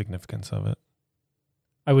into the significance of it?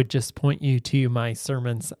 I would just point you to my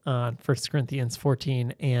sermons on 1 Corinthians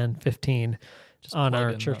 14 and 15 just on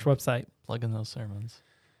our church website. Plug in those sermons.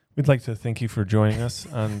 We'd like to thank you for joining us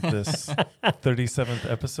on this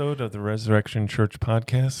 37th episode of the Resurrection Church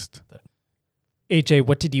podcast. AJ,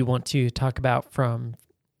 what did you want to talk about from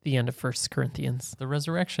the end of 1 Corinthians? The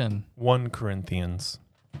resurrection. 1 Corinthians.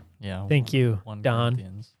 Yeah. Thank you, 1 Don.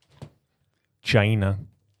 Corinthians. China.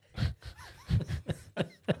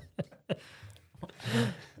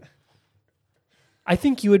 I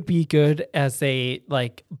think you would be good as a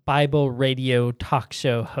Bible radio talk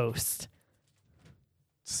show host.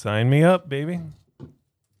 Sign me up, baby.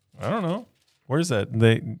 I don't know. Where's that?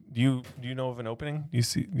 Do you know of an opening? Do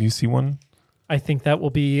you see one? I think that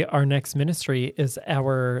will be our next ministry, is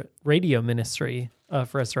our radio ministry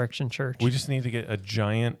of Resurrection Church. We just need to get a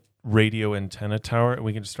giant radio antenna tower, and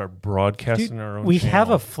we can just start broadcasting our own we channel. have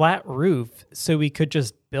a flat roof, so we could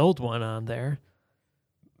just build one on there.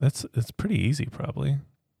 That's pretty easy, probably.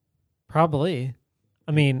 Probably.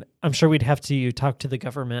 I mean, I'm sure we'd have to talk to the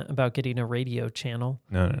government about getting a radio channel.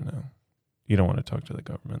 No. You don't want to talk to the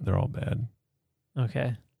government. They're all bad.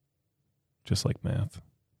 Okay. Just like math.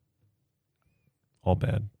 All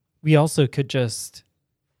bad. We also could just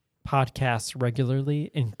podcast regularly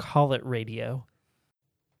and call it radio.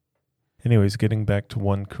 Anyways, getting back to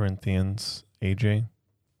 1 Corinthians, AJ.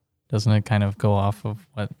 Doesn't it kind of go off of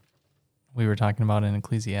what we were talking about in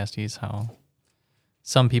Ecclesiastes, how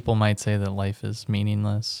some people might say that life is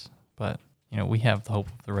meaningless, but, we have the hope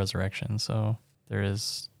of the resurrection. So there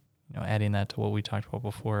is, adding that to what we talked about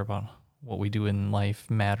before about what we do in life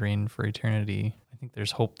mattering for eternity. I think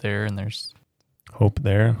there's hope there, and there's hope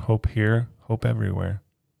there, hope here, hope everywhere.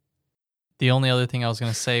 The only other thing I was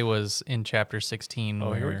going to say was in chapter 16.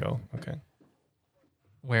 Oh, here we go. Okay.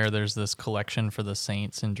 Where there's this collection for the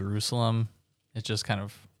saints in Jerusalem. It just kind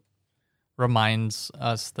of reminds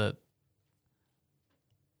us that,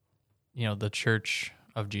 the church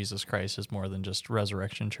of Jesus Christ is more than just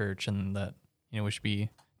Resurrection Church, and that, we should be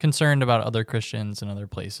concerned about other Christians in other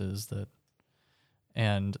places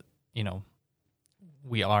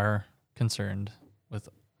we are concerned with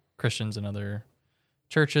Christians in other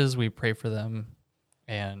churches. We pray for them,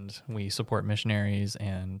 and we support missionaries,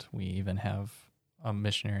 and we even have a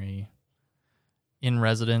missionary in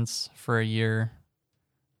residence for a year,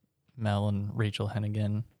 Mel and Rachel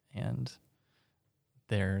Hennigan, and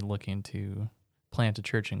they're looking to plant a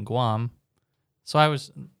church in Guam. So I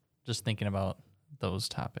was just thinking about those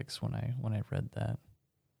topics when I read that.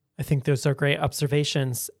 I think those are great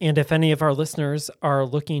observations. And if any of our listeners are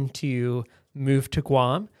looking to move to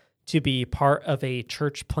Guam to be part of a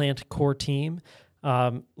church plant core team,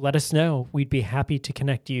 let us know. We'd be happy to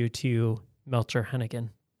connect you to Melcher Hennigan.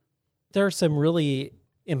 There are some really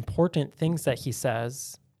important things that he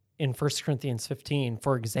says in 1 Corinthians 15.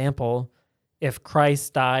 For example, if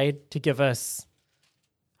Christ died to give us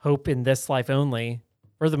hope in this life only,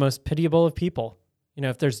 we're the most pitiable of people.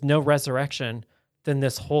 If there's no resurrection, then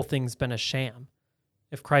this whole thing's been a sham.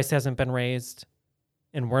 If Christ hasn't been raised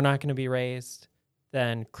and we're not going to be raised,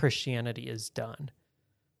 then Christianity is done.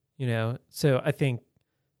 So I think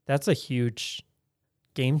that's a huge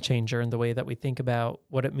game changer in the way that we think about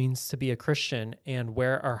what it means to be a Christian and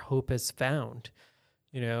where our hope is found.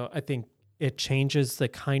 I think it changes the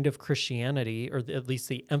kind of Christianity, or at least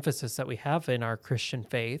the emphasis that we have in our Christian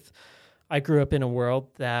faith. I grew up in a world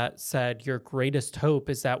that said your greatest hope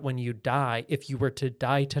is that when you die, if you were to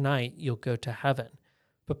die tonight, you'll go to heaven.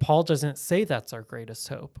 But Paul doesn't say that's our greatest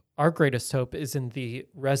hope. Our greatest hope is in the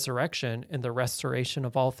resurrection and the restoration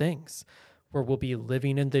of all things, where we'll be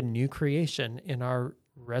living in the new creation in our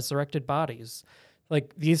resurrected bodies.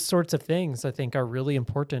 Like these sorts of things, I think, are really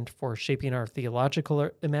important for shaping our theological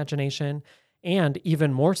imagination, and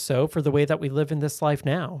even more so for the way that we live in this life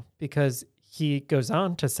now, because he goes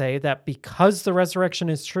on to say that because the resurrection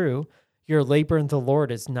is true, your labor in the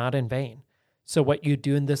Lord is not in vain. So what you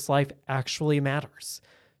do in this life actually matters.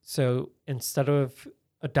 So instead of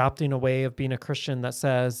adopting a way of being a Christian that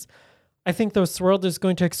says, I think this world is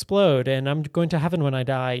going to explode and I'm going to heaven when I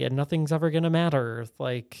die and nothing's ever going to matter,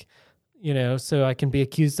 so I can be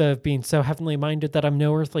accused of being so heavenly minded that I'm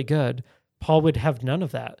no earthly good, Paul would have none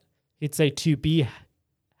of that. He'd say to be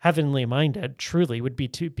heavenly minded truly would be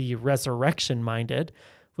to be resurrection minded,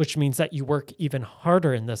 which means that you work even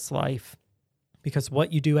harder in this life because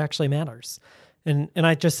what you do actually matters. And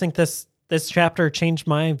I just think this chapter changed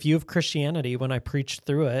my view of Christianity when I preached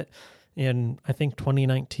through it in, I think,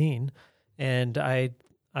 2019. And I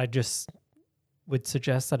just would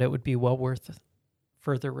suggest that it would be well worth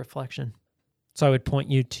further reflection. So I would point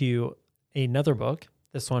you to another book,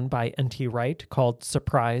 this one by N.T. Wright, called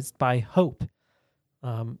Surprised by Hope.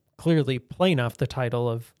 clearly playing off the title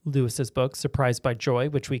of Lewis's book, Surprised by Joy,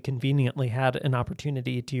 which we conveniently had an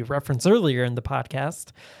opportunity to reference earlier in the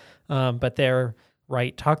podcast. But there,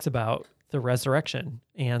 Wright talks about the resurrection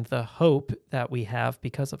and the hope that we have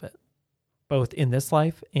because of it, both in this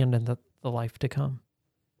life and in the life to come.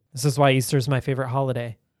 This is why Easter is my favorite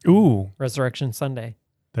holiday. Ooh, Resurrection Sunday.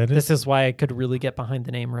 this This is why I could really get behind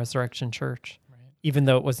the name Resurrection Church, even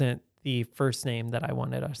though it wasn't the first name that I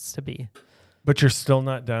wanted us to be. But you're still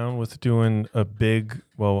not down with doing a big,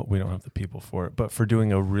 well, we don't have the people for it, but for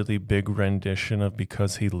doing a really big rendition of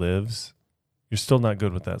Because He Lives. You're still not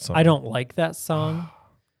good with that song. I don't like that song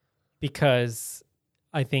because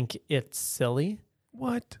I think it's silly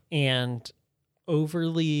What? and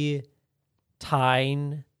overly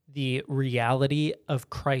tying the reality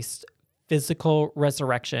of Christ's physical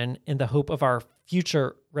resurrection and the hope of our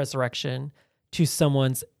future resurrection to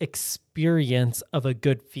someone's experience of a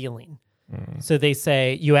good feeling. So they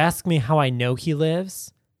say, you ask me how I know he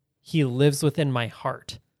lives within my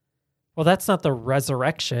heart. Well, that's not the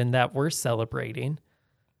resurrection that we're celebrating.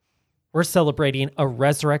 We're celebrating a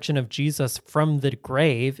resurrection of Jesus from the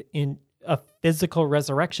grave, in a physical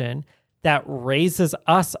resurrection that raises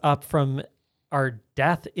us up from our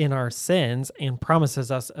death in our sins and promises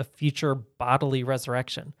us a future bodily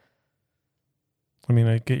resurrection. I mean,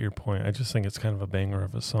 I get your point. I just think it's kind of a banger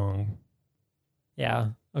of a song.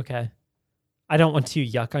 Yeah, okay. I don't want to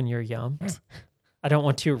yuck on your yum. I don't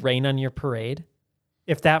want to rain on your parade.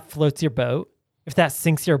 If that floats your boat, if that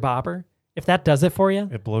sinks your bobber, if that does it for you,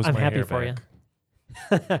 It blows I'm my happy hair for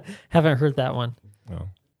back. you. Haven't heard that one.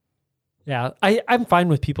 No. Yeah, I'm fine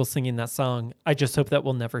with people singing that song. I just hope that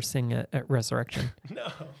we'll never sing it at Resurrection. No.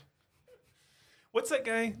 What's that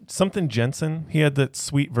guy? Something Jensen. He had that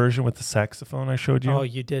sweet version with the saxophone I showed you. Oh,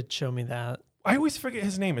 you did show me that. I always forget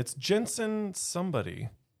his name. It's Jensen somebody.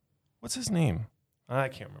 What's his name? I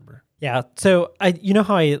can't remember. Yeah. So you know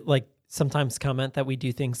how I like sometimes comment that we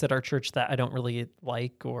do things at our church that I don't really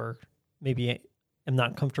like or maybe am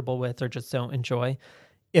not comfortable with or just don't enjoy.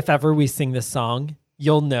 If ever we sing this song,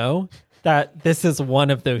 you'll know that this is one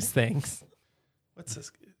of those things. What's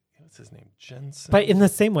his name? Jensen. But in the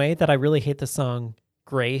same way that I really hate the song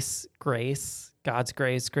Grace, God's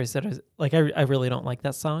Grace, that is like I really don't like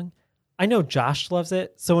that song. I know Josh loves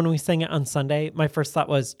it. So when we sang it on Sunday, my first thought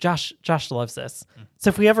was Josh loves this. So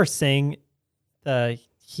if we ever sing the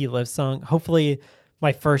He Lives song, hopefully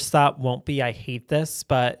my first thought won't be I hate this,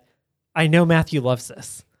 but I know Matthew loves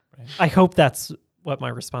this. Right. I hope that's what my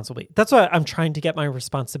response will be. That's what I'm trying to get my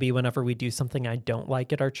response to be whenever we do something I don't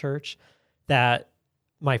like at our church, that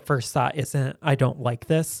my first thought isn't I don't like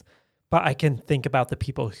this, but I can think about the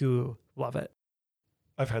people who love it.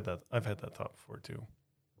 I've had that thought before too,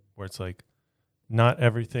 where it's like, not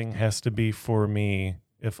everything has to be for me.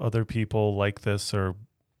 If other people like this or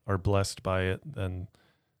are blessed by it, then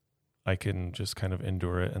I can just kind of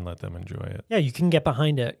endure it and let them enjoy it. Yeah, you can get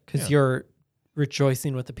behind it because Yeah. you're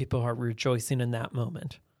rejoicing with the people who are rejoicing in that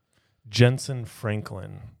moment. Jensen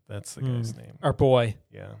Franklin. That's the guy's name. Our boy.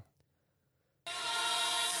 Yeah.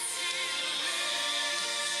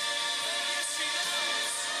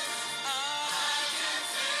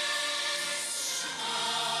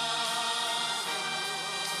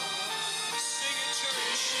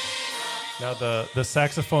 Now the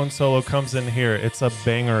saxophone solo comes in here. It's a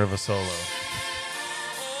banger of a solo.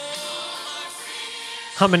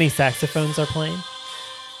 How many saxophones are playing?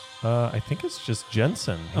 I think it's just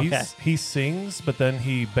Jensen. Okay. He sings, but then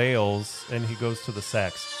he bails and he goes to the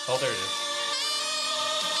sax. Oh, there it is.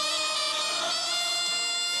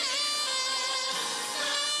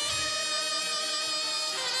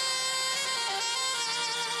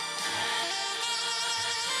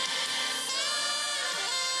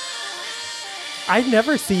 I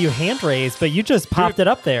never see you hand raise, but you just popped it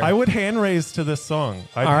up there. I would hand raise to this song.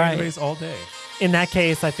 I'd All hand right. raise all day. In that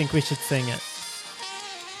case, I think we should sing it.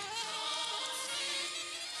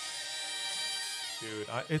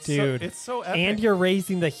 Dude, it's so epic. And you're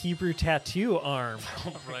raising the Hebrew tattoo arm.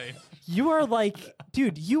 Right. You are like,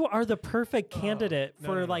 dude, you are the perfect candidate no,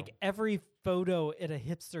 for no, no. like every photo at a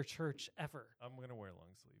hipster church ever. I'm gonna wear long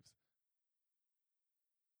sleeves.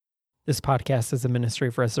 This podcast is a ministry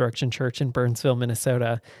of Resurrection Church in Burnsville,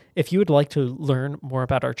 Minnesota. If you would like to learn more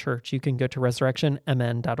about our church, you can go to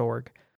resurrectionmn.org.